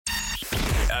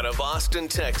out of Austin,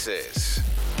 Texas.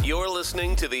 You're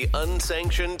listening to the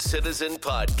Unsanctioned Citizen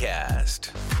Podcast.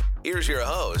 Here's your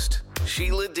host,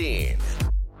 Sheila Dean.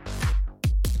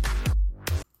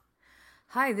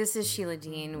 Hi, this is Sheila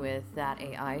Dean with That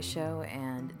AI Show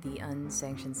and the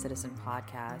Unsanctioned Citizen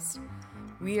Podcast.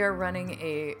 We are running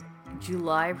a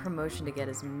July promotion to get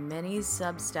as many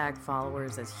Substack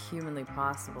followers as humanly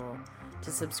possible.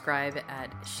 To subscribe at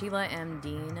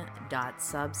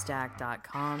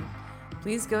sheilamdean.substack.com.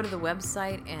 Please go to the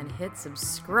website and hit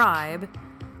subscribe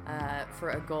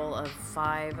for a goal of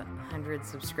 500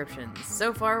 subscriptions.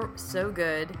 So far, so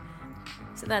good.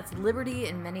 So that's Liberty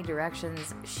in Many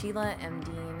Directions,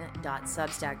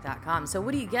 sheilamdean.substack.com. So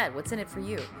what do you get? What's in it for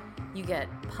you? You get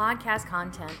podcast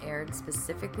content aired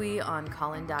specifically on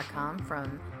Callin.com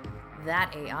from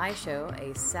That AI Show,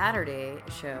 a Saturday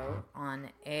show on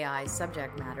AI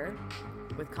subject matter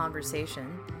with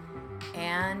conversation,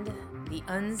 and the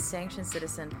Unsanctioned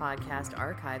Citizen Podcast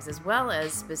archives, as well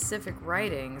as specific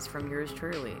writings from yours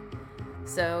truly.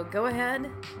 So go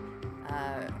ahead,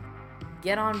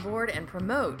 get on board and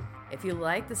promote. If you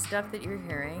like the stuff that you're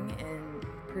hearing and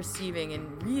perceiving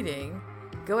and reading,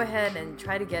 go ahead and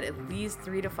try to get at least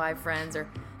 3 to 5 friends or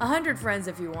 100 friends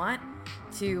if you want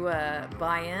to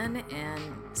buy in and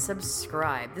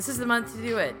subscribe. This is the month to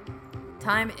do it.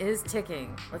 Time is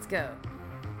ticking. Let's go.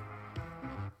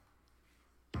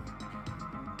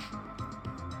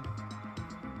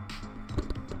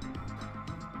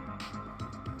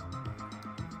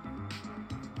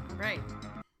 All right.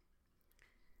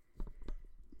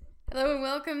 Hello and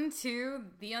welcome to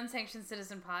the Unsanctioned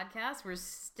Citizen Podcast. We're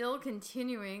still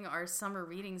continuing our summer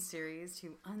reading series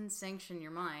to unsanction your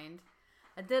mind.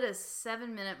 I did a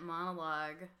 7-minute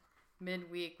monologue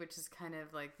midweek, which is kind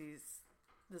of like this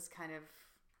kind of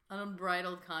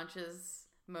unbridled conscious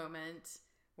moment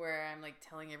where I'm like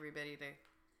telling everybody to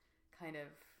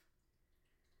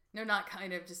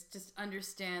just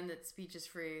understand that speech is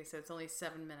free. So it's only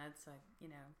 7 minutes. I,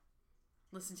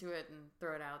 listen to it and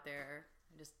throw it out there.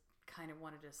 I just kind of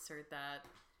wanted to assert that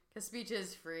because speech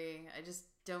is free. I just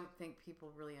don't think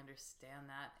people really understand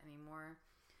that anymore,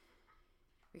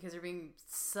 because they're being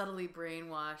subtly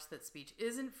brainwashed that speech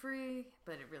isn't free,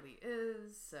 but it really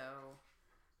is. So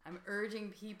I'm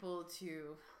urging people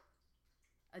to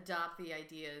adopt the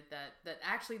idea that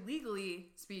actually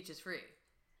legally speech is free.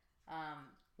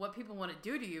 What people want to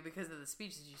do to you because of the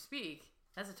speech that you speak,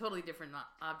 that's a totally different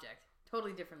object,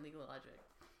 totally different legal object.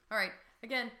 All right,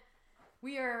 again,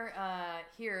 we are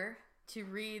here to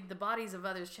read The Bodies of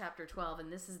Others, Chapter 12,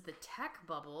 and this is The Tech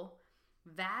Bubble,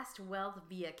 Vast Wealth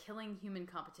Via Killing Human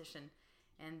Competition.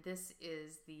 And this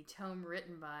is the tome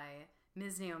written by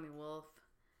Ms. Naomi Wolf,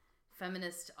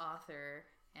 feminist author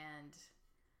and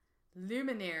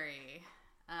luminary,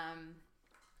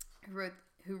 who wrote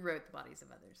The Bodies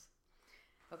of Others.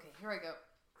 Okay, here I go.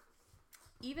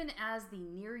 Even as the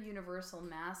near-universal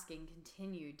masking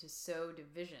continued to sow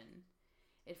division,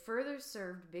 it further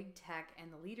served big tech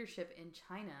and the leadership in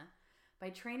China by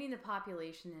training the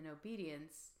population in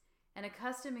obedience and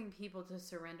accustoming people to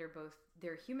surrender both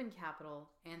their human capital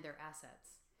and their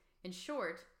assets. In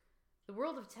short, the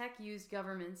world of tech used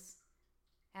governments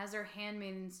as their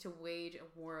handmaidens to wage a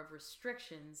war of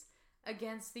restrictions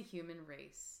against the human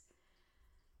race.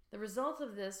 The result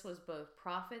of this was both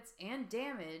profits and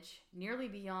damage nearly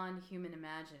beyond human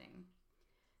imagining.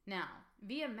 Now,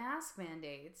 via mask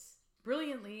mandates,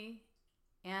 brilliantly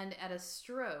and at a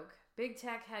stroke, big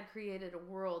tech had created a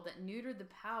world that neutered the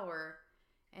power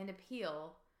and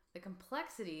appeal, the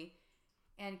complexity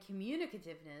and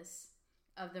communicativeness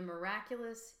of the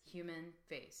miraculous human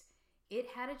face. It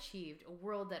had achieved a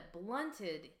world that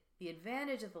blunted the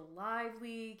advantage of the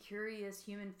lively, curious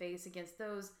human face against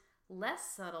those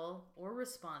less subtle or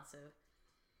responsive.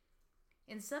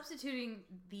 In substituting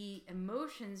the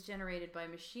emotions generated by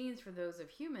machines for those of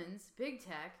humans, big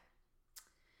tech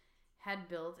had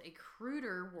built a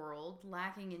cruder world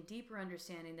lacking in deeper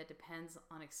understanding that depends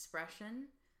on expression,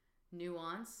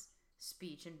 nuance,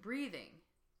 speech, and breathing.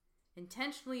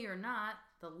 Intentionally or not,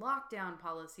 the lockdown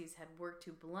policies had worked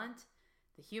to blunt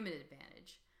the human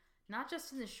advantage, not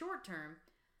just in the short term,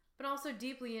 but also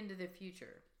deeply into the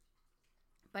future.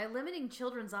 By limiting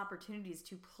children's opportunities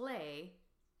to play,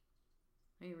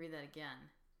 let me read that again.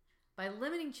 By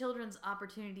limiting children's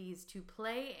opportunities to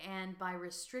play and by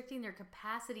restricting their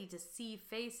capacity to see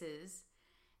faces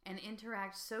and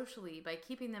interact socially by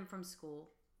keeping them from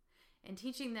school and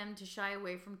teaching them to shy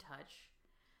away from touch,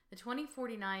 the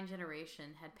 2049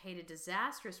 generation had paid a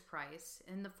disastrous price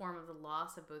in the form of the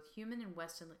loss of both human and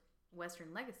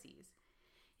Western legacies.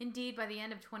 Indeed, by the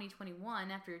end of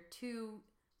 2021, after 2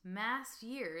 masked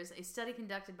years, a study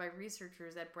conducted by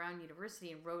researchers at Brown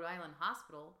University and Rhode Island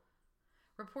Hospital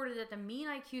reported that the mean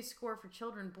IQ score for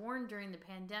children born during the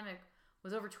pandemic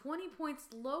was over 20 points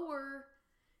lower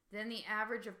than the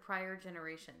average of prior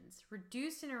generations.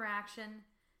 Reduced interaction,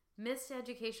 missed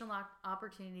educational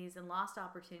opportunities, and lost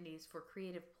opportunities for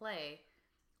creative play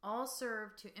all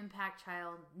serve to impact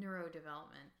child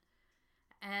neurodevelopment.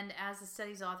 And as the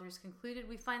study's authors concluded,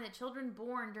 we find that children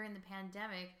born during the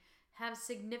pandemic have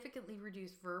significantly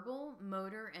reduced verbal,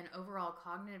 motor, and overall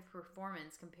cognitive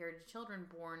performance compared to children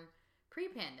born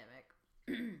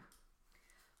pre-pandemic.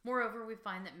 Moreover, we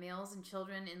find that males and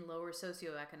children in lower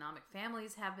socioeconomic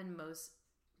families have been most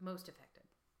affected.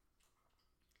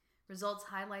 Results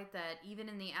highlight that even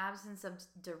in the absence of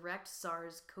direct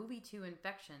SARS-CoV-2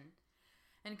 infection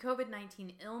and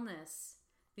COVID-19 illness,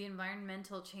 the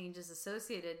environmental changes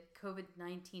associated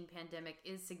COVID-19 pandemic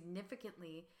is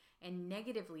significantly and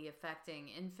negatively affecting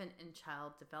infant and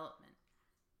child development.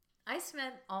 I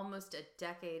spent almost a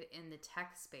decade in the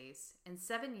tech space and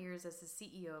 7 years as the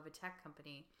CEO of a tech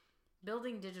company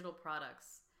building digital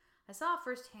products. I saw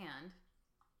firsthand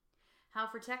how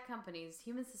for tech companies,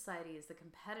 human society is the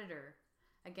competitor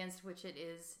against which it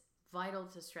is vital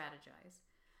to strategize.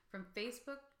 From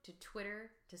Facebook to Twitter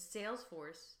to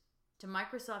Salesforce to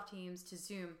Microsoft Teams to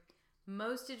Zoom,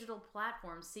 most digital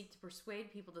platforms seek to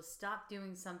persuade people to stop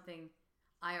doing something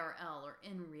IRL or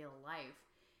in real life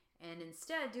and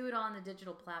instead do it on the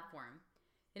digital platform.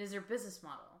 It is their business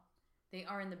model. They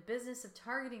are in the business of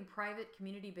targeting private,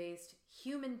 community-based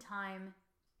human time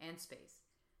and space.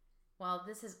 While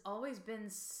this has always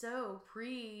been so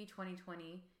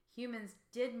pre-2020, humans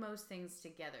did most things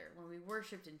together. When we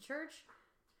worshiped in church,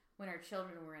 when our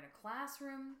children were in a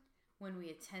classroom, when we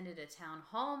attended a town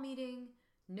hall meeting,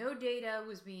 no data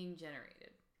was being generated.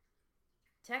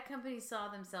 Tech companies saw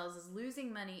themselves as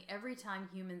losing money every time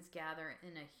humans gather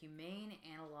in a humane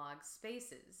analog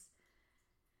spaces.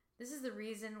 This is the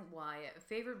reason why a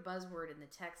favorite buzzword in the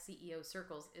tech CEO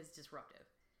circles is disruptive.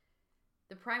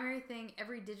 The primary thing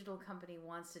every digital company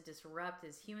wants to disrupt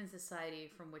is human society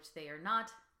from which they are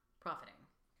not profiting.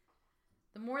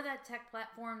 The more that tech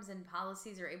platforms and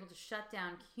policies are able to shut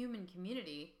down human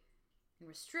community and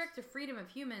restrict the freedom of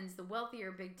humans, the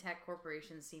wealthier big tech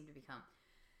corporations seem to become.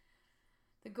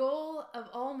 The goal of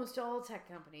almost all tech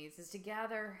companies is to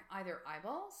gather either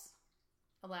eyeballs,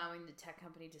 allowing the tech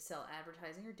company to sell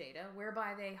advertising or data,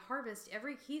 whereby they harvest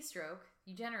every keystroke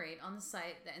you generate on the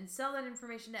site and sell that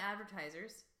information to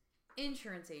advertisers,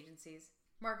 insurance agencies,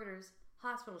 marketers,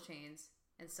 hospital chains,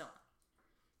 and so on.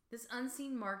 This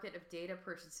unseen market of data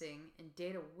purchasing and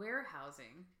data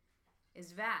warehousing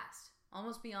is vast,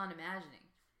 almost beyond imagining.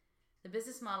 The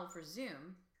business model for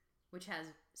Zoom, which has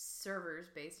servers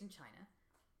based in China,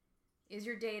 is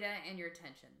your data and your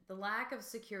attention. The lack of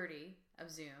security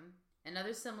of Zoom and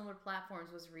other similar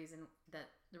platforms was the reason that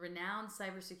the renowned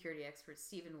cybersecurity expert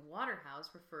Stephen Waterhouse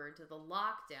referred to the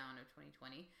lockdown of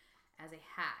 2020 as a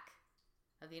hack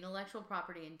of the intellectual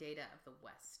property and data of the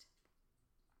West.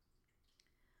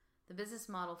 The business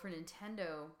model for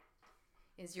Nintendo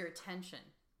is your attention,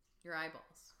 your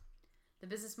eyeballs. The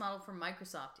business model for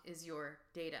Microsoft is your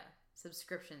data,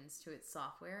 subscriptions to its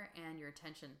software, and your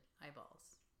attention,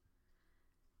 eyeballs.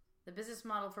 The business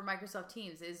model for Microsoft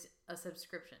Teams is a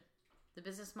subscription. The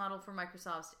business model for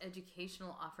Microsoft's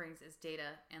educational offerings is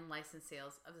data and license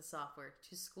sales of the software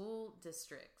to school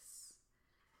districts.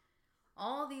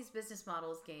 All these business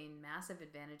models gain massive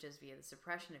advantages via the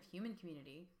suppression of human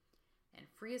community and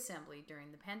free assembly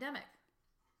during the pandemic.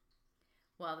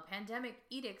 While the pandemic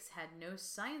edicts had no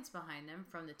science behind them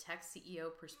from the tech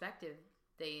CEO perspective,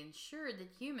 they ensured that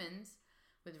humans,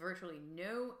 with virtually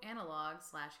no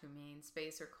analog/humane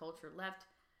space or culture left,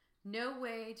 no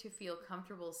way to feel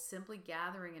comfortable simply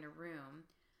gathering in a room,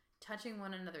 touching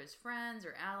one another's friends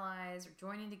or allies, or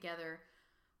joining together,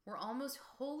 were almost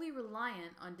wholly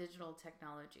reliant on digital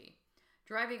technology,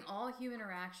 driving all human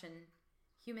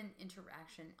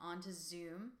interaction onto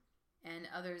Zoom and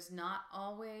others not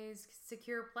always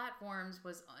secure platforms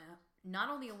was not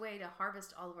only a way to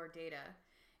harvest all of our data,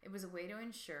 it was a way to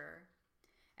ensure,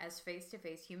 as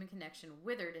face-to-face human connection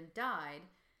withered and died,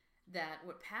 that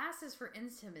what passes for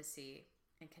intimacy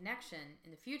and connection in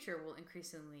the future will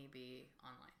increasingly be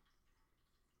online.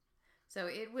 So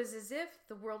it was as if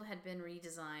the world had been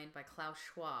redesigned by Klaus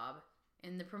Schwab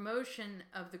in the promotion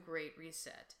of the Great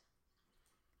Reset.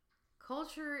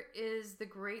 Culture is the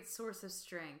great source of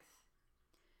strength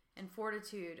and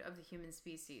fortitude of the human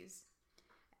species.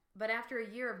 But after a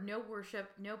year of no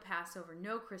worship, no Passover,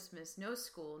 no Christmas, no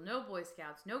school, no Boy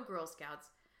Scouts, no Girl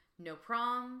Scouts, no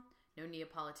prom, no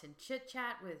Neapolitan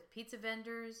chit-chat with pizza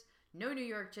vendors, no New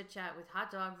York chit-chat with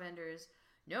hot dog vendors,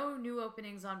 no new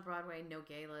openings on Broadway, no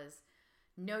galas,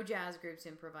 no jazz groups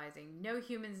improvising, no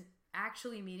humans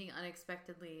actually meeting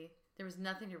unexpectedly. There was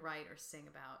nothing to write or sing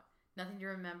about, nothing to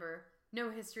remember, no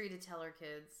history to tell our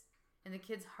kids, and the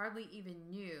kids hardly even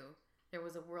knew there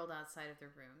was a world outside of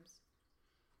their rooms.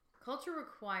 Culture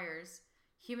requires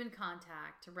human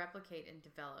contact to replicate and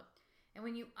develop. And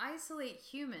when you isolate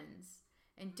humans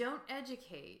and don't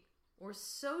educate or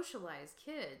socialize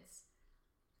kids,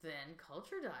 then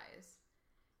culture dies,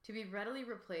 to be readily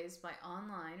replaced by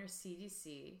online or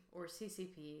CDC or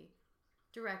CCP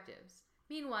directives.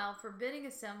 Meanwhile, forbidding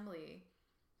assembly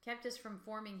kept us from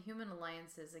forming human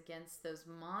alliances against those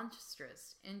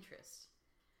monstrous interests.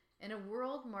 In a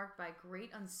world marked by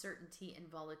great uncertainty and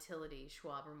volatility,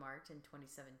 Schwab remarked in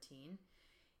 2017,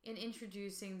 in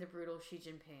introducing the brutal Xi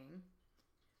Jinping,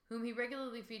 whom he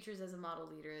regularly features as a model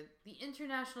leader, the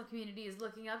international community is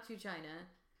looking up to China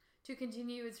to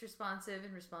continue its responsive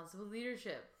and responsible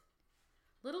leadership.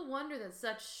 Little wonder that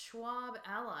such Schwab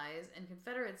allies and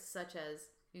confederates such as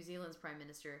New Zealand's Prime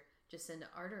Minister Jacinda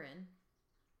Ardern,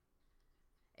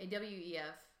 a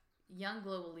WEF Young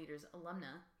Global Leaders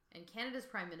alumna, and Canada's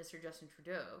Prime Minister Justin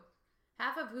Trudeau,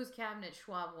 half of whose cabinet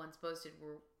Schwab once boasted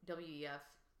were WEF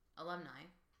alumni,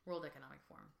 World Economic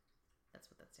Forum, that's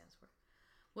what that stands for,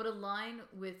 would align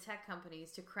with tech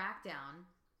companies to crack down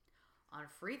on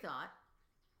free thought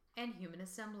and human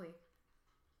assembly.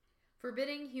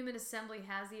 Forbidding human assembly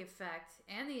has the effect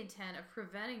and the intent of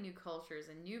preventing new cultures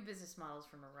and new business models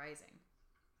from arising.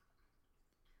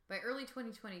 By early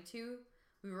 2022,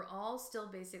 we were all still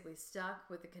basically stuck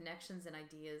with the connections and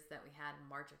ideas that we had in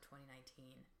March of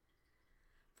 2019.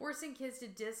 Forcing kids to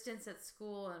distance at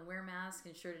school and wear masks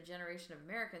ensured a generation of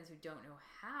Americans who don't know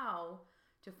how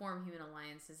to form human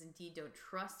alliances, indeed don't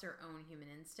trust their own human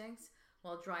instincts,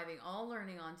 while driving all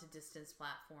learning onto distance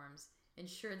platforms,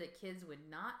 ensure that kids would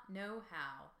not know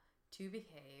how to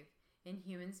behave in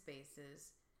human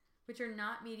spaces which are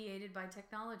not mediated by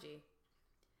technology.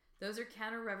 Those are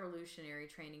counter-revolutionary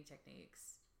training techniques.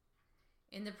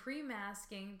 In the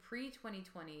pre-masking,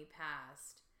 pre-2020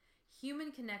 past,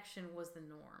 human connection was the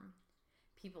norm.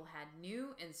 People had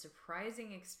new and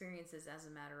surprising experiences as a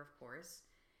matter of course,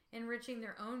 enriching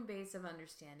their own base of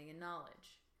understanding and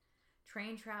knowledge.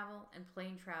 Train travel and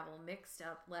plane travel mixed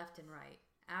up left and right,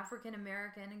 African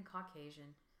American and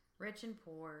Caucasian, rich and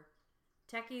poor,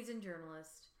 techies and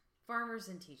journalists, farmers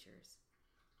and teachers.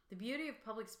 The beauty of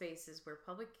public spaces where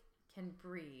public can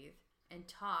breathe and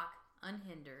talk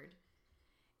unhindered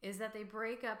is that they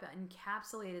break up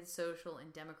encapsulated social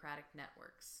and democratic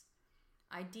networks.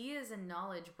 Ideas and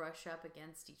knowledge brush up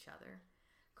against each other.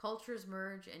 Cultures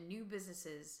merge and new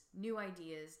businesses, new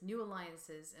ideas, new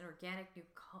alliances, and organic new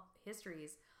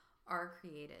histories are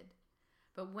created.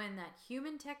 But when that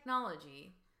human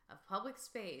technology of public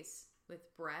space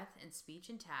with breath and speech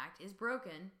intact is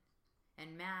broken,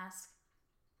 and mask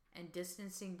and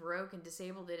distancing broke and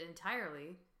disabled it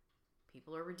entirely,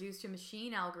 people are reduced to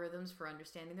machine algorithms for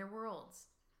understanding their worlds.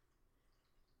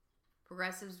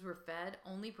 Progressives were fed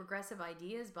only progressive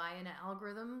ideas by an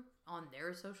algorithm on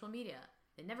their social media.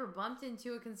 They never bumped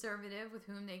into a conservative with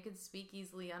whom they could speak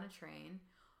easily on a train,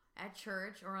 at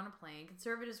church, or on a plane.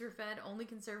 Conservatives were fed only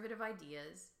conservative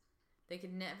ideas. They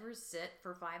could never sit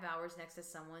for 5 hours next to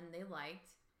someone they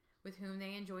liked, with whom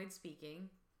they enjoyed speaking,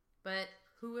 but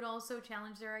who would also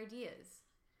challenge their ideas.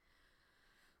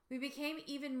 We became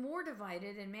even more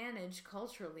divided and managed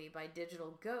culturally by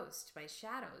digital ghosts, by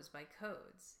shadows, by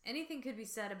codes. Anything could be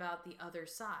said about the other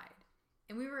side.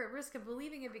 And we were at risk of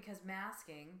believing it because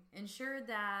masking ensured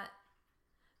that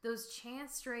those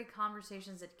chance stray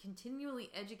conversations that continually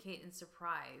educate and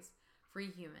surprise free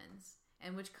humans,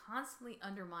 and which constantly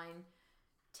undermine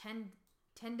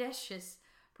tendentious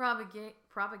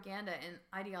propaganda and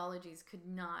ideologies, could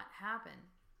not happen.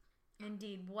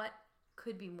 Indeed, what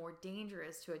could be more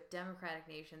dangerous to a democratic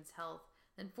nation's health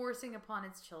than forcing upon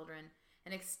its children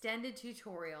an extended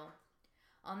tutorial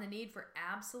on the need for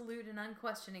absolute and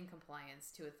unquestioning compliance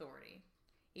to authority,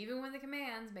 even when the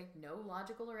commands make no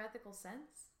logical or ethical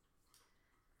sense?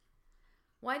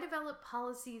 Why develop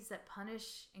policies that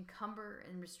punish, encumber,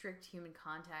 and restrict human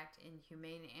contact in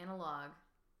humane, analog,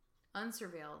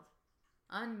 unsurveilled,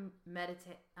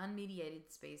 unmediated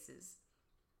spaces?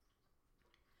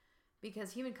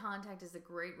 Because human contact is the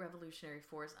great revolutionary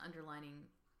force underlining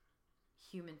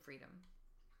human freedom.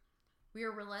 We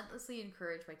are relentlessly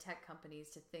encouraged by tech companies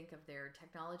to think of their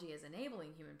technology as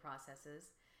enabling human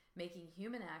processes, making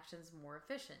human actions more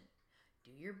efficient.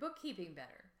 Do your bookkeeping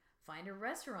better. Find a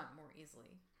restaurant more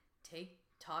easily.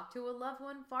 Talk to a loved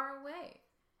one far away.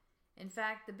 In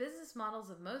fact, the business models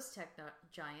of most tech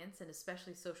giants, and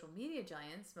especially social media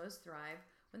giants, most thrive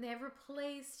when they have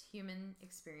replaced human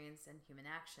experience and human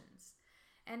actions.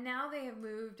 And now they have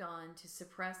moved on to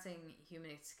suppressing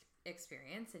human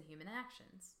experience and human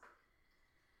actions.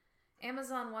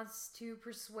 Amazon wants to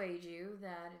persuade you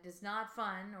that it is not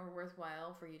fun or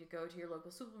worthwhile for you to go to your local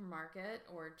supermarket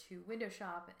or to window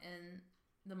shop in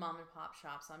the mom and pop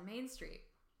shops on Main Street.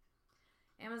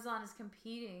 Amazon is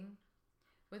competing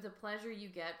with the pleasure you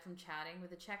get from chatting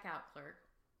with a checkout clerk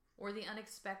or the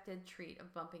unexpected treat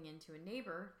of bumping into a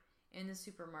neighbor in the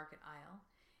supermarket aisle,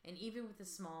 and even with the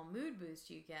small mood boost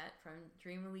you get from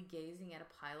dreamily gazing at a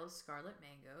pile of scarlet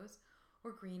mangoes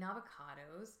or green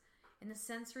avocados, and the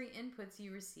sensory inputs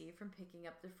you receive from picking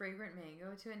up the fragrant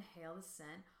mango to inhale the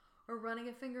scent or running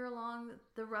a finger along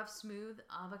the rough, smooth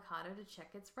avocado to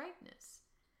check its ripeness.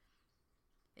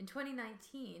 In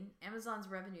 2019, Amazon's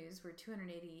revenues were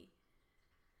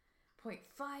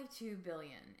 $280.52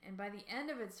 billion, and by the end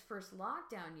of its first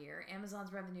lockdown year,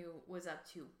 Amazon's revenue was up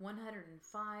to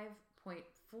 $105.4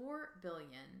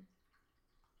 billion.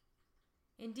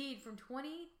 Indeed, from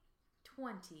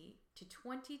 2020 to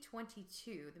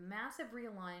 2022, the massive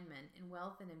realignment in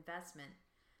wealth and investment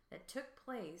that took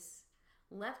place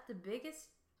left the biggest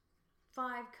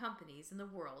 5 companies in the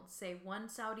world, save one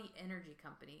Saudi energy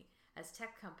company, as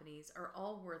tech companies are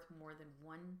all worth more than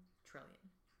 $1 trillion.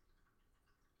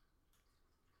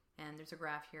 And there's a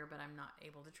graph here, but I'm not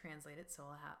able to translate it, so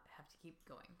I'll have to keep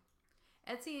going.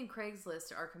 Etsy and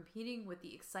Craigslist are competing with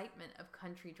the excitement of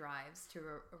country drives to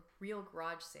a real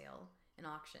garage sale and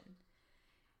auction,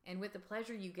 and with the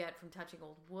pleasure you get from touching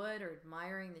old wood or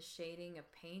admiring the shading of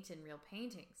paint in real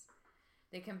paintings.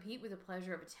 They compete with the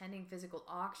pleasure of attending physical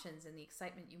auctions and the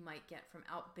excitement you might get from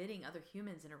outbidding other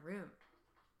humans in a room.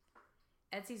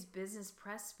 Etsy's business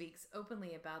press speaks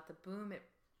openly about the boom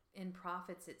in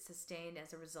profits it sustained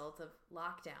as a result of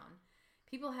lockdown.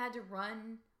 People had to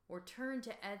run or turn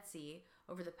to Etsy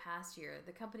over the past year.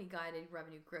 The company guided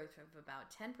revenue growth of about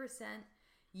 10%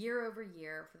 year over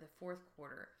year for the fourth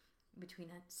quarter, between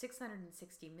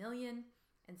 660 million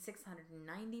and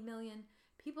 690 million.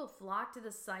 People flocked to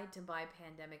the site to buy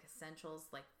pandemic essentials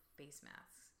like face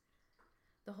masks.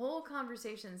 The whole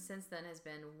conversation since then has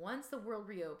been, once the world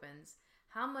reopens,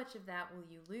 how much of that will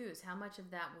you lose? How much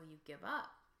of that will you give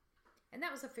up? And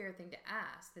that was a fair thing to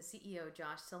ask, the CEO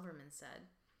Josh Silverman said.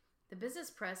 The business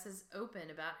press is open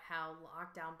about how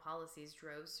lockdown policies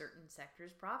drove certain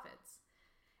sectors' profits.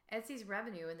 Etsy's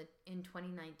revenue in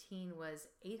 2019 was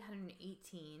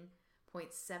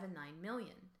 $818.79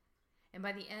 million. And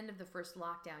by the end of the first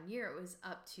lockdown year, it was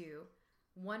up to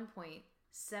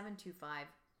 $1.725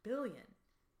 billion.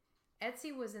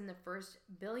 Etsy was in the first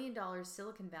billion-dollar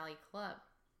Silicon Valley club.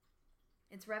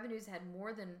 Its revenues had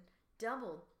more than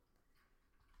doubled.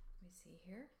 Let me see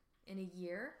here. In a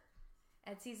year,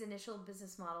 Etsy's initial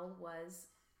business model was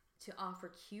to offer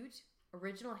cute,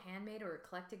 original handmade or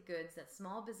eclectic goods that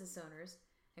small business owners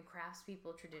and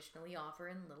craftspeople traditionally offer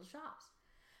in little shops.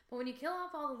 But when you kill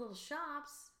off all the little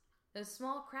shops, those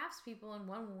small craftspeople and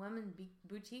one-woman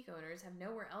boutique owners have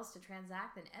nowhere else to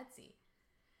transact than Etsy.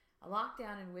 A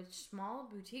lockdown in which small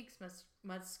boutiques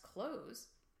must close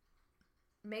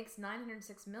makes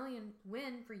 $906 million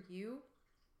win for you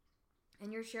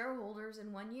and your shareholders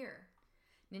in 1 year.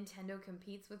 Nintendo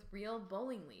competes with real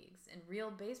bowling leagues and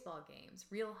real baseball games,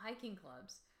 real hiking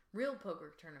clubs, real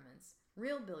poker tournaments,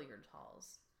 real billiard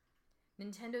halls.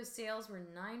 Nintendo's sales were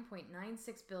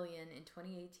 $9.96 billion in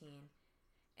 2018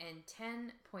 and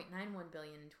 $10.91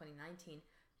 billion in 2019,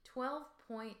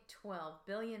 $12.12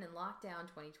 billion in lockdown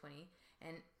 2020,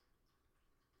 and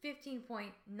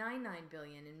 $15.99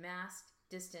 billion in masked,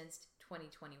 distanced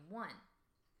 2021.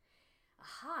 A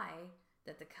high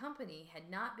that the company had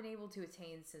not been able to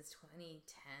attain since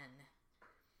 2010.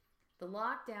 The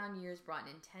lockdown years brought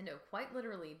Nintendo quite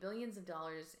literally billions of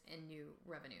dollars in new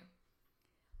revenue.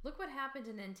 Look what happened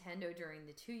to Nintendo during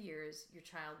the 2 years your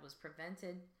child was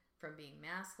prevented from being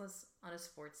maskless on a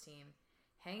sports team,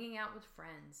 hanging out with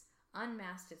friends,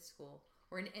 unmasked at school,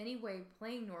 or in any way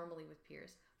playing normally with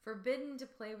peers, forbidden to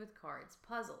play with cards,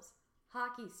 puzzles,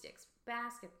 hockey sticks,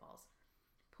 basketballs,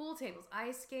 pool tables,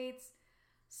 ice skates,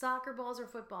 soccer balls or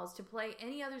footballs, to play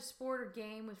any other sport or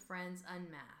game with friends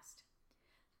unmasked.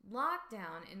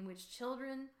 Lockdown, in which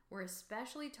children were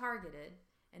especially targeted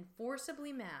and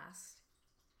forcibly masked,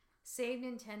 saved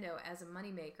Nintendo as a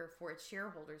moneymaker for its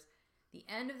shareholders. The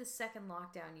end of the second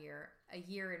lockdown year, a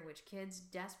year in which kids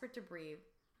desperate to breathe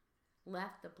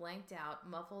left the blanked out,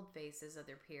 muffled faces of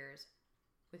their peers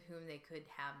with whom they could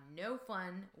have no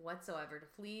fun whatsoever to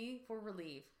flee for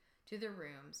relief to their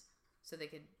rooms so they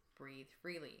could breathe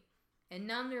freely. and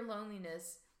numb their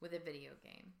loneliness with a video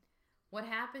game. What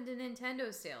happened to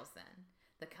Nintendo's sales then?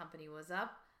 The company was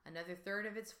up another third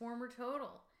of its former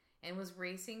total and was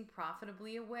racing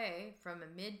profitably away from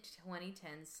a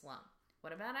mid-2010s slump.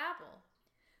 What about Apple?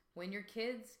 When your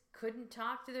kids couldn't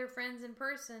talk to their friends in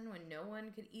person, when no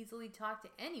one could easily talk to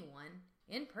anyone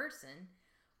in person,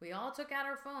 we all took out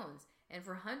our phones. And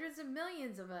for hundreds of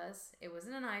millions of us, it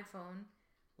wasn't an iPhone.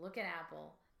 Look at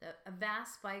Apple. A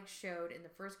vast spike showed in the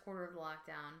first quarter of the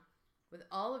lockdown, with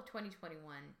all of 2021,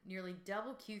 nearly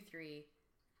double Q3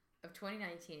 of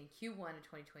 2019 and Q1 of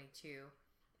 2022,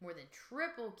 more than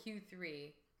triple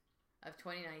Q3 of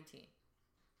 2019.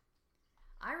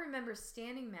 I remember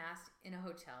standing masked in a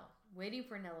hotel, waiting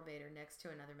for an elevator next to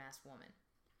another masked woman.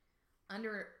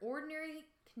 Under ordinary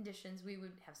conditions, we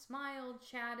would have smiled,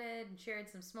 chatted, and shared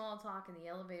some small talk in the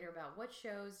elevator about what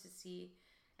shows to see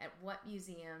at what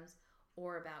museums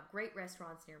or about great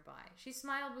restaurants nearby. She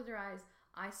smiled with her eyes.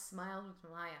 I smiled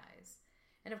with my eyes.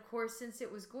 And of course, since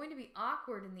it was going to be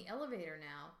awkward in the elevator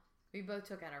now, we both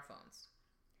took out our phones.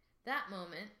 That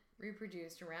moment,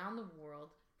 reproduced around the world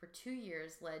for 2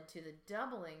 years, led to the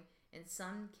doubling, in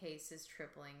some cases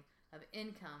tripling, of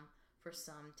income for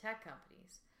some tech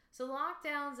companies. So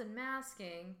lockdowns and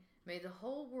masking made the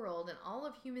whole world and all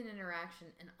of human interaction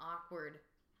an awkward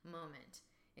moment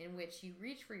in which you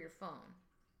reach for your phone.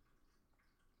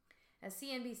 As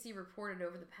CNBC reported,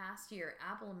 over the past year,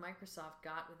 Apple and Microsoft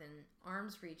got within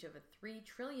arm's reach of a $3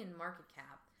 trillion market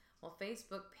cap, while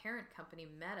Facebook parent company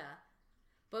Meta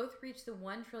both reached the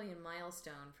 $1 trillion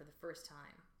milestone for the first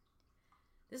time.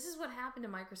 This is what happened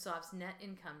to Microsoft's net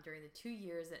income during the 2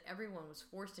 years that everyone was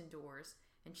forced indoors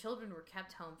and children were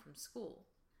kept home from school.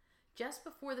 Just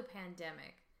before the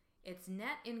pandemic, its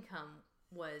net income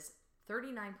was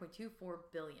 $39.24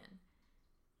 billion.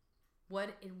 What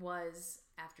it was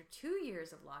after 2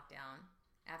 years of lockdown,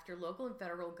 after local and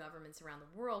federal governments around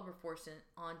the world were forced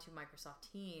onto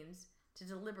Microsoft Teams to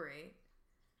deliberate,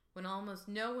 when almost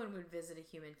no one would visit a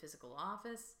human physical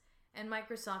office, and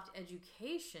Microsoft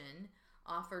Education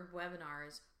offered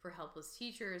webinars for helpless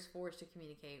teachers forced to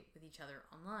communicate with each other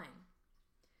online.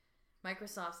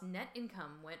 Microsoft's net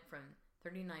income went from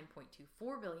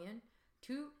 $39.24 billion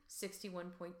to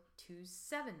 $61.27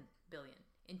 billion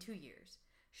in 2 years.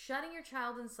 Shutting your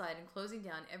child inside and closing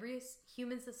down every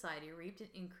human society reaped an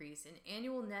increase in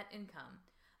annual net income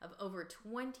of over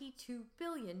 $22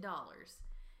 billion.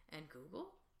 And Google?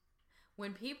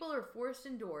 When people are forced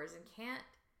indoors and can't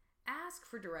ask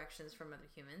for directions from other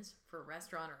humans for a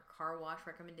restaurant or car wash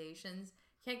recommendations,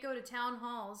 can't go to town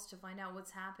halls to find out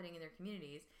what's happening in their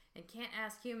communities, and can't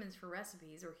ask humans for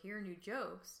recipes or hear new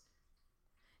jokes,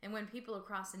 and when people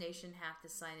across the nation have to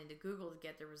sign into Google to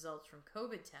get the results from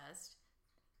COVID tests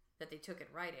that they took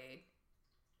at Rite Aid,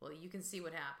 well, you can see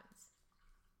what happens.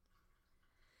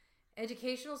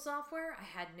 Educational software, I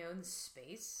had known the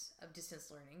space of distance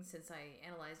learning since I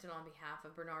analyzed it on behalf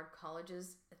of Bernard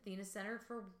College's Athena Center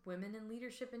for Women in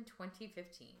Leadership in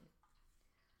 2015.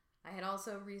 I had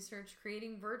also researched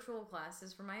creating virtual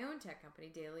classes for my own tech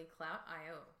company, Daily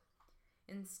Clout.io.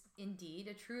 Indeed,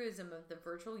 a truism of the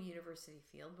virtual university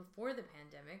field before the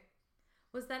pandemic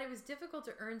was that it was difficult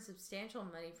to earn substantial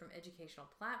money from educational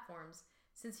platforms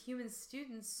since human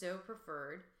students so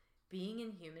preferred being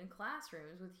in human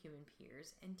classrooms with human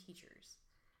peers and teachers.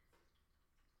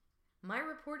 My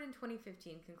report in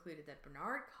 2015 concluded that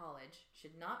Bernard College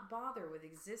should not bother with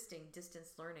existing distance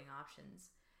learning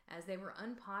options, as they were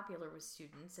unpopular with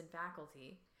students and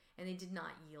faculty, and they did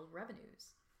not yield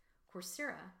revenues.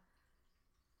 Coursera,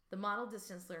 the model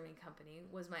distance learning company,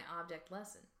 was my object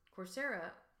lesson.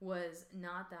 Coursera was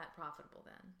not that profitable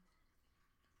then.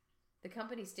 The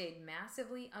company stayed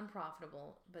massively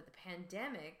unprofitable, but the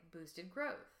pandemic boosted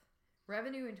growth.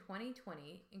 Revenue in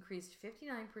 2020 increased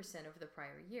 59% over the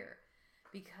prior year.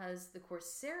 Because the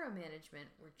Coursera management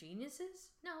were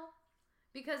geniuses? No.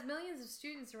 Because millions of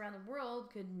students around the world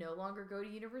could no longer go to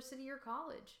university or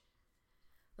college.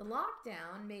 The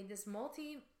lockdown made this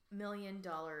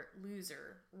multi-million-dollar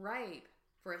loser ripe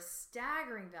for a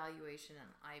staggering valuation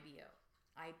on IPO.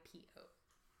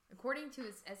 According to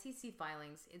its SEC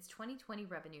filings, its 2020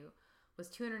 revenue was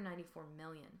 $294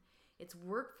 million. Its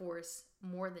workforce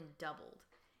more than doubled,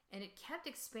 and it kept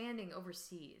expanding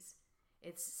overseas.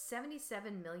 Its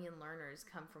 77 million learners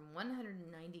come from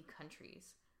 190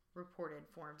 countries, reported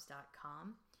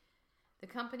Forbes.com. The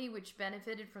company, which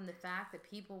benefited from the fact that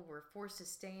people were forced to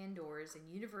stay indoors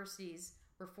and universities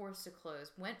were forced to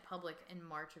close, went public in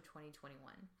March of 2021.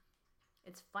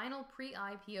 Its final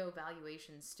pre-IPO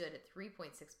valuation stood at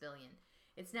 $3.6 billion.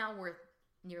 It's now worth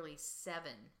nearly $7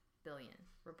 billion,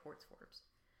 reports Forbes.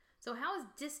 So how is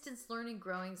distance learning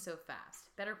growing so fast?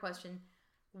 Better question,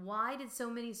 why did so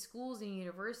many schools and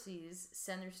universities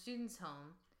send their students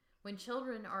home when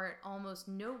children are at almost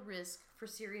no risk for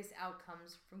serious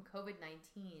outcomes from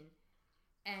COVID-19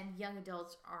 and young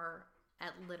adults are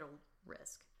at little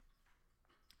risk?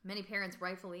 Many parents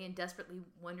rightfully and desperately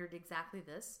wondered exactly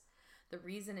this. The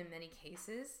reason in many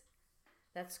cases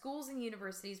that schools and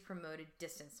universities promoted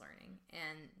distance learning,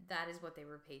 and that is what they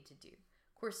were paid to do.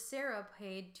 Coursera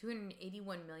paid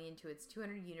 $281 million to its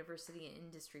 200 university and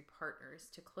industry partners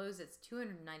to close its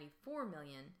 $294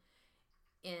 million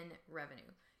in revenue.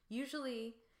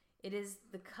 Usually, it is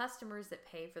the customers that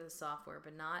pay for the software,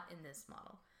 but not in this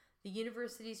model. The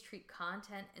universities treat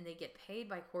content and they get paid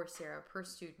by Coursera per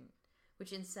student,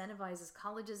 which incentivizes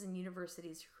colleges and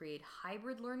universities to create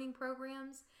hybrid learning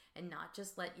programs and not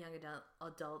just let young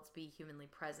adults be humanly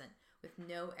present with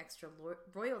no extra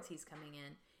royalties coming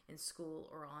in school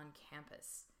or on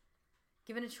campus.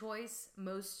 Given a choice,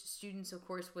 most students, of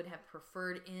course, would have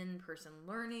preferred in-person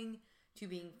learning to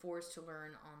being forced to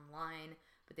learn online,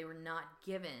 but they were not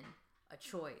given a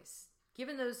choice.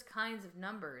 Given those kinds of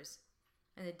numbers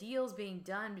and the deals being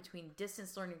done between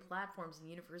distance learning platforms and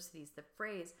universities, the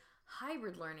phrase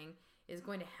hybrid learning is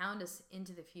going to hound us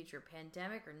into the future,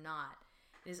 pandemic or not.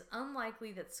 It is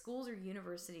unlikely that schools or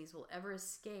universities will ever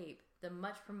escape the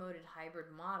much promoted hybrid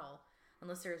model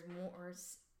unless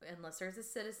there's a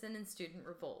citizen and student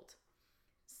revolt.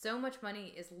 So much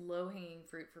money is low-hanging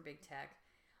fruit for big tech.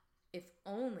 If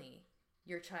only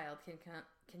your child can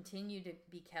continue to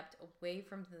be kept away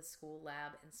from the school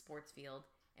lab and sports field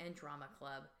and drama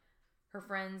club, her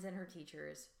friends and her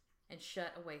teachers, and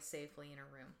shut away safely in her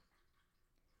room.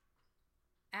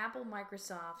 Apple,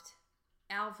 Microsoft,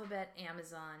 Alphabet,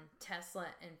 Amazon, Tesla,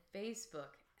 and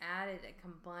Facebook added a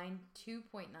combined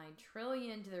 $2.9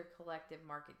 trillion to their collective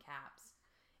market caps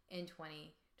in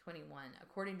 2021,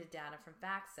 according to data from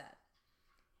FactSet.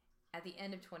 At the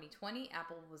end of 2020,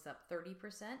 Apple was up 30%,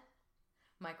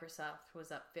 Microsoft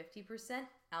was up 50%,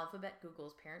 Alphabet,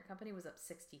 Google's parent company, was up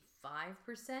 65%,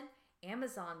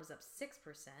 Amazon was up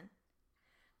 6%,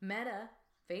 Meta,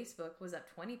 Facebook, was up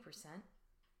 20%.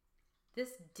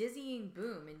 This dizzying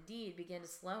boom indeed began to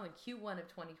slow in Q1 of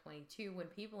 2022 when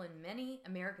people in many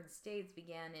American states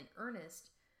began in earnest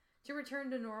to return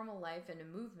to normal life and a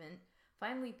movement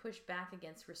finally pushed back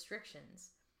against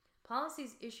restrictions.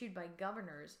 Policies issued by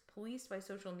governors, policed by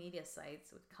social media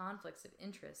sites with conflicts of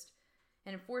interest,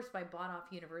 and enforced by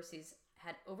bought-off universities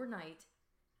had overnight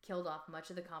killed off much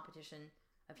of the competition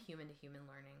of human-to-human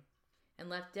learning and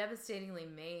left devastatingly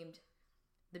maimed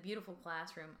the beautiful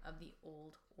classroom of the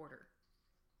old order.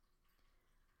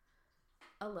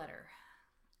 A letter.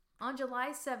 On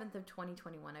July 7th of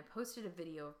 2021, I posted a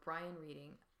video of Brian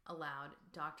reading aloud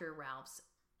Dr. Ralph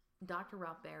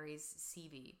Barry's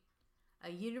CV.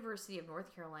 A University of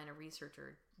North Carolina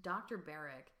researcher, Dr.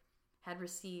 Barrick, had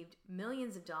received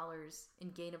millions of dollars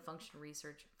in gain-of-function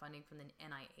research funding from the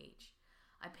NIH.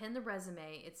 I pinned the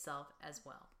resume itself as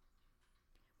well.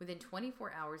 Within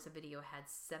 24 hours, the video had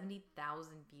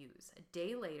 70,000 views. A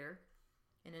day later,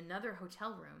 in another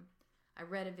hotel room, I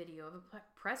read a video of a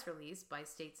press release by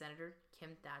State Senator Kim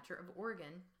Thatcher of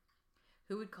Oregon,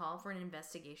 who would call for an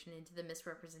investigation into the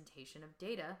misrepresentation of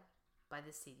data by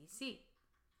the CDC.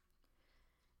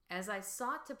 As I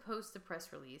sought to post the press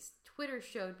release, Twitter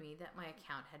showed me that my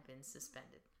account had been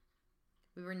suspended.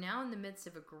 We were now in the midst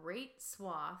of a great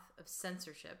swath of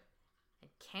censorship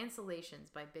and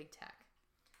cancellations by big tech.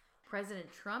 President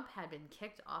Trump had been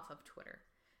kicked off of Twitter.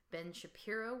 Ben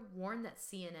Shapiro warned that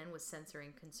CNN was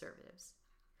censoring conservatives.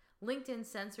 LinkedIn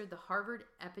censored the Harvard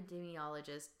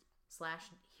epidemiologist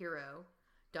 / hero,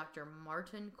 Dr.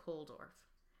 Martin Kulldorff,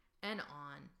 and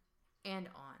on and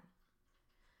on.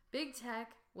 Big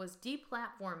tech was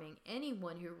deplatforming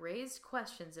anyone who raised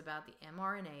questions about the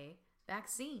mRNA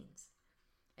vaccines,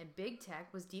 and big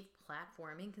tech was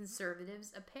deplatforming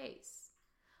conservatives apace.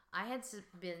 I had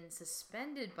been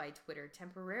suspended by Twitter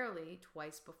temporarily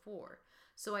twice before,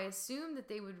 so I assumed that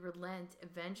they would relent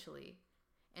eventually,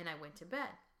 and I went to bed.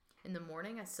 In the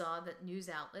morning, I saw that news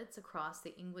outlets across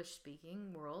the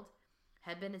English-speaking world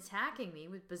had been attacking me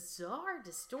with bizarre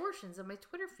distortions of my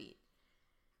Twitter feed.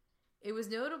 It was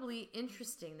notably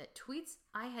interesting that tweets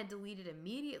I had deleted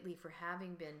immediately for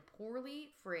having been poorly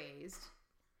phrased,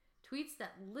 tweets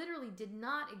that literally did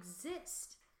not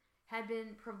exist, had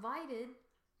been provided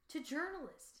to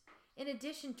journalists. In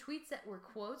addition, tweets that were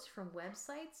quotes from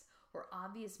websites or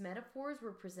obvious metaphors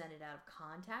were presented out of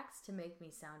context to make me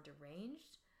sound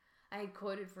deranged. I had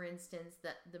quoted, for instance,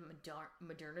 that the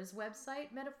Moderna's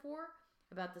website metaphor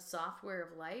about the software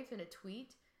of life in a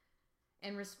tweet,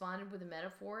 and responded with a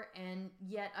metaphor, and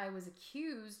yet I was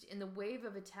accused in the wave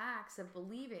of attacks of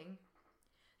believing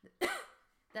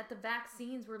that the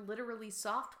vaccines were literally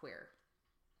software.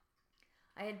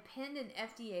 I had penned an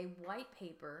FDA white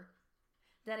paper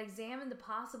that examined the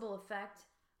possible effect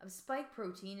of spike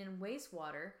protein in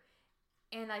wastewater,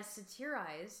 and I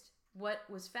satirized what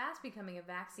was fast becoming a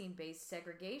vaccine-based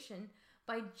segregation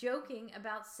by joking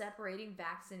about separating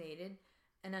vaccinated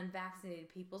and unvaccinated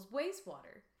people's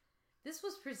wastewater. This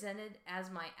was presented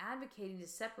as my advocating to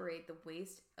separate the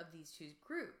waste of these two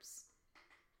groups.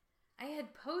 I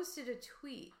had posted a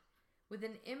tweet with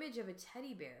an image of a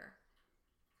teddy bear,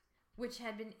 which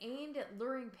had been aimed at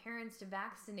luring parents to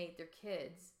vaccinate their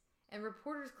kids, and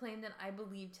reporters claimed that I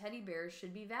believed teddy bears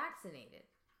should be vaccinated.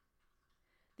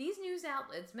 These news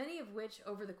outlets, many of which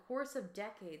over the course of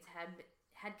decades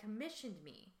had commissioned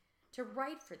me to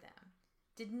write for them,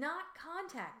 did not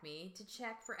contact me to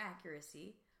check for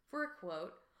accuracy, for a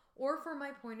quote, or for my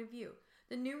point of view.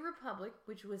 The New Republic,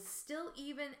 which was still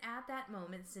even at that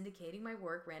moment syndicating my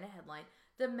work, ran a headline,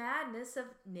 "The Madness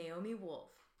of Naomi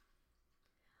Wolf."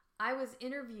 I was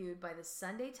interviewed by the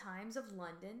Sunday Times of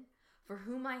London, for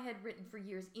whom I had written for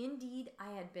years. Indeed,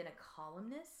 I had been a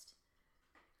columnist.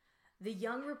 The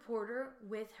young reporter,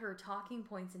 with her talking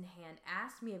points in hand,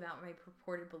 asked me about my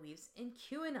purported beliefs in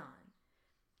QAnon.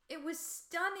 It was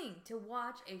stunning to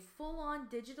watch a full-on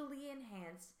digitally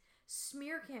enhanced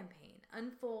smear campaign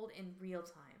unfold in real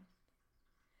time.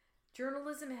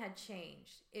 Journalism had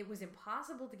changed. It was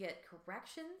impossible to get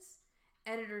corrections.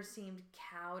 Editors seemed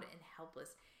cowed and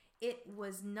helpless. It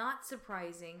was not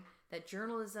surprising that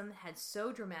journalism had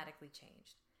so dramatically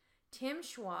changed. Tim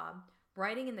Schwab,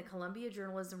 writing in the Columbia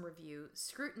Journalism Review,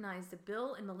 scrutinized the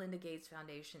Bill and Melinda Gates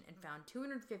Foundation and found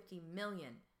 $250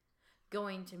 million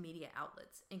going to media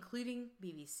outlets, including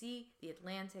BBC, The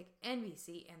Atlantic,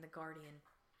 NBC, and The Guardian.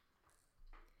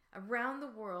 Around the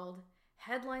world,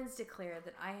 headlines declared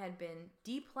that I had been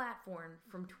deplatformed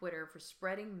from Twitter for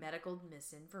spreading medical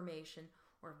misinformation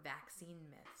or vaccine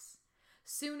myths.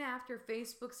 Soon after,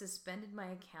 Facebook suspended my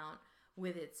account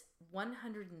with its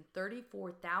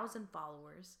 134,000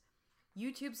 followers.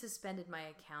 YouTube suspended my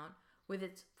account with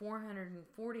its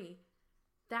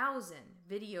 440,000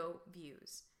 video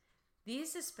views.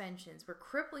 These suspensions were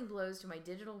crippling blows to my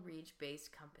digital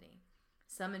reach-based company.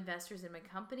 Some investors in my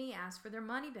company asked for their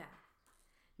money back.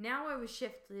 Now I was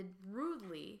shifted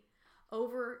rudely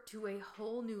over to a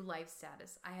whole new life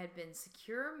status. I had been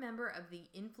secure member of the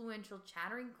influential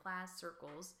chattering class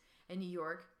circles in New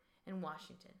York and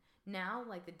Washington. Now,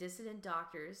 like the dissident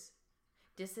doctors,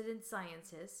 dissident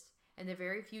scientists, and the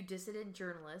very few dissident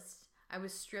journalists, I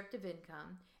was stripped of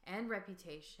income and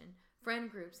reputation,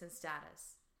 friend groups, and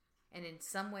status. And in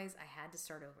some ways, I had to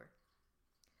start over.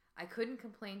 I couldn't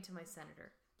complain to my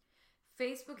senator.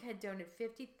 Facebook had donated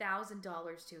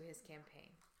 $50,000 to his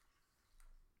campaign.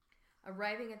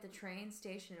 Arriving at the train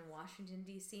station in Washington,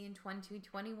 D.C. in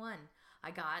 2021,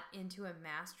 I got into a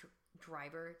mass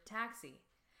driver taxi,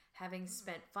 having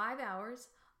spent 5 hours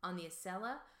on the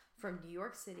Acela from New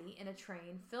York City in a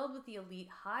train filled with the elite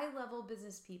high-level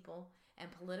business people and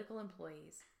political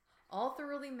employees, all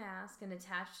thoroughly masked and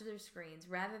attached to their screens.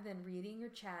 Rather than reading or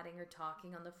chatting or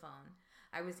talking on the phone,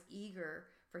 I was eager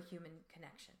for human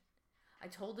connection. I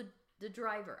told the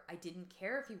driver I didn't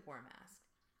care if he wore a mask.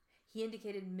 He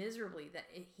indicated miserably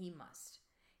that he must.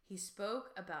 He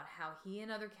spoke about how he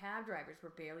and other cab drivers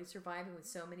were barely surviving with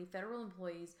so many federal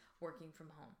employees working from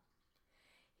home.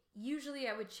 Usually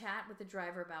I would chat with the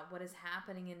driver about what is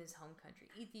happening in his home country,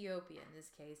 Ethiopia in this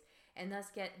case, and thus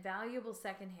get valuable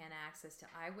secondhand access to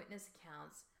eyewitness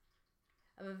accounts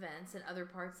of events in other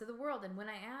parts of the world. And when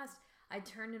I asked, I'd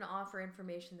turn and offer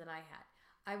information that I had.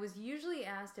 I was usually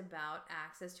asked about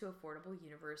access to affordable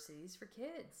universities for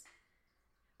kids.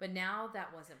 But now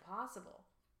that wasn't possible.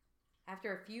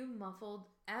 After a few muffled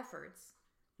efforts,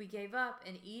 we gave up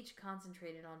and each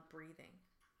concentrated on breathing.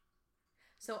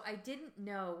 So I didn't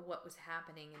know what was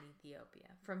happening in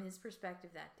Ethiopia from his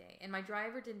perspective that day, and my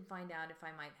driver didn't find out if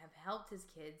I might have helped his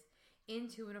kids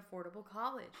into an affordable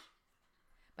college.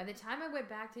 By the time I went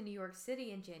back to New York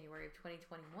City in January of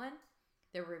 2021,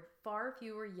 there were far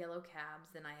fewer yellow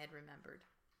cabs than I had remembered.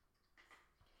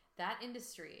 That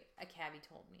industry, a cabbie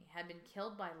told me, had been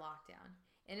killed by lockdown.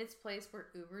 In its place were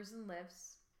Ubers and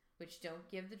Lyfts, which don't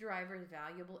give the drivers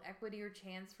valuable equity or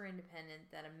chance for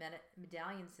independence that a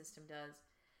medallion system does.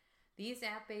 These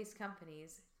app-based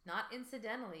companies, not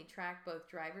incidentally, track both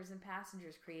drivers and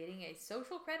passengers, creating a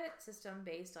social credit system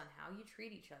based on how you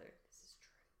treat each other. This is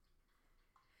true.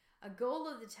 A goal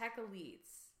of the tech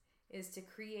elites is to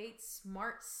create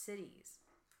smart cities,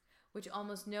 which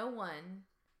almost no one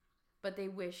but they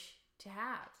wish to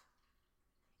have.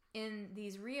 In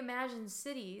these reimagined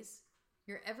cities,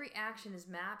 your every action is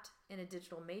mapped in a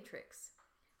digital matrix.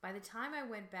 By the time I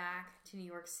went back to New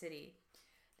York City,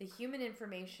 the human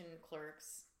information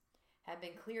clerks had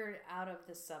been cleared out of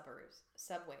the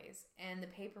subways, and the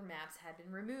paper maps had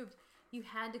been removed. You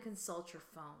had to consult your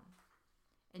phone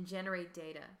and generate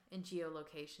data in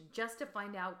geolocation just to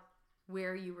find out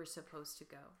where you were supposed to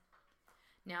go.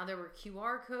 Now there were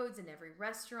QR codes in every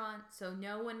restaurant, so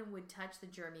no one would touch the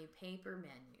germy paper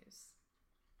menus.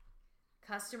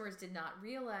 Customers did not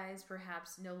realize,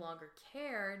 perhaps no longer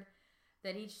cared,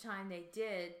 that each time they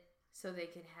did, so they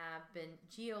could have been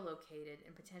geolocated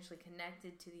and potentially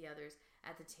connected to the others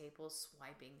at the table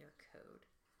swiping their code.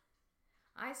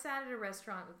 I sat at a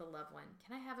restaurant with a loved one.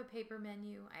 "Can I have a paper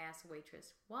menu?" I asked the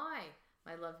waitress. "Why?"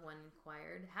 my loved one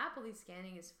inquired, happily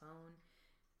scanning his phone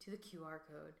to the QR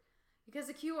code. "Because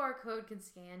the QR code can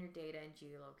scan your data and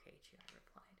geolocate you," I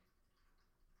replied.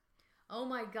 "Oh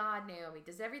my God, Naomi,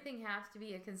 does everything have to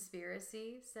be a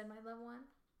conspiracy?" said my loved one.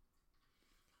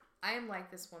 I am like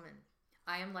this woman.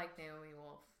 I am like Naomi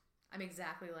Wolf. I'm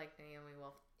exactly like Naomi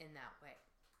Wolf in that way.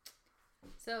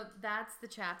 So that's the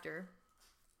chapter.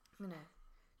 I'm going to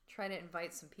try to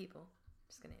invite some people. I'm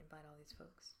just going to invite all these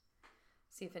folks.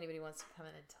 See if anybody wants to come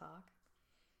in and talk.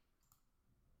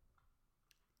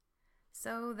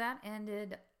 So that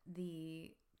ended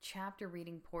the chapter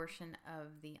reading portion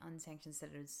of the Unsanctioned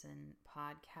Citizen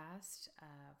podcast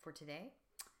for today.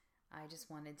 I just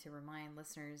wanted to remind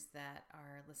listeners that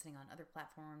are listening on other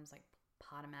platforms like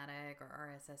Podomatic or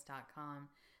RSS.com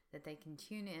that they can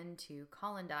tune in to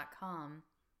Callin.com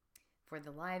for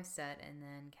the live set and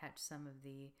then catch some of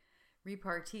the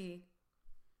repartee,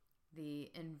 the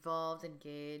involved,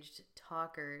 engaged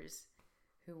talkers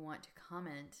who want to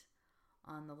comment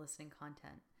on the listening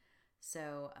content.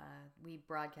 So we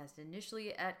broadcast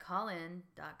initially at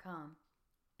Callin.com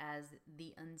as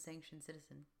the Unsanctioned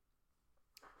Citizen.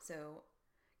 So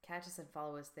catch us and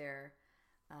follow us there.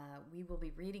 We will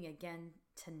be reading again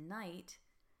tonight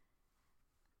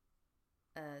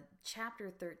chapter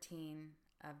 13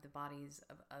 of The Bodies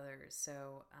of Others.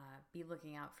 So be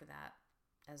looking out for that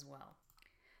as well.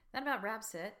 That about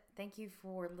wraps it. Thank you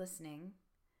for listening.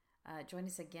 Join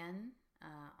us again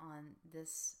on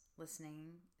this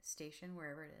listening station,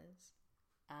 wherever it is.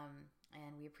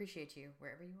 And we appreciate you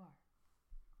wherever you are.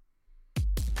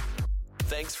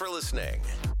 Thanks for listening.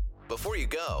 Before you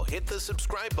go, hit the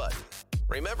subscribe button.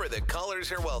 Remember that callers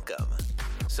are welcome.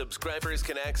 Subscribers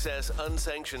can access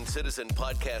Unsanctioned Citizen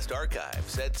podcast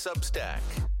archives at Substack,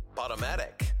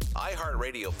 Podomatic,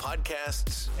 iHeartRadio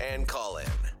podcasts, and Callin.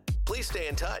 Please stay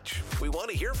in touch. We want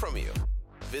to hear from you.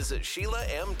 Visit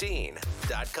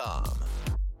SheilaMDean.com.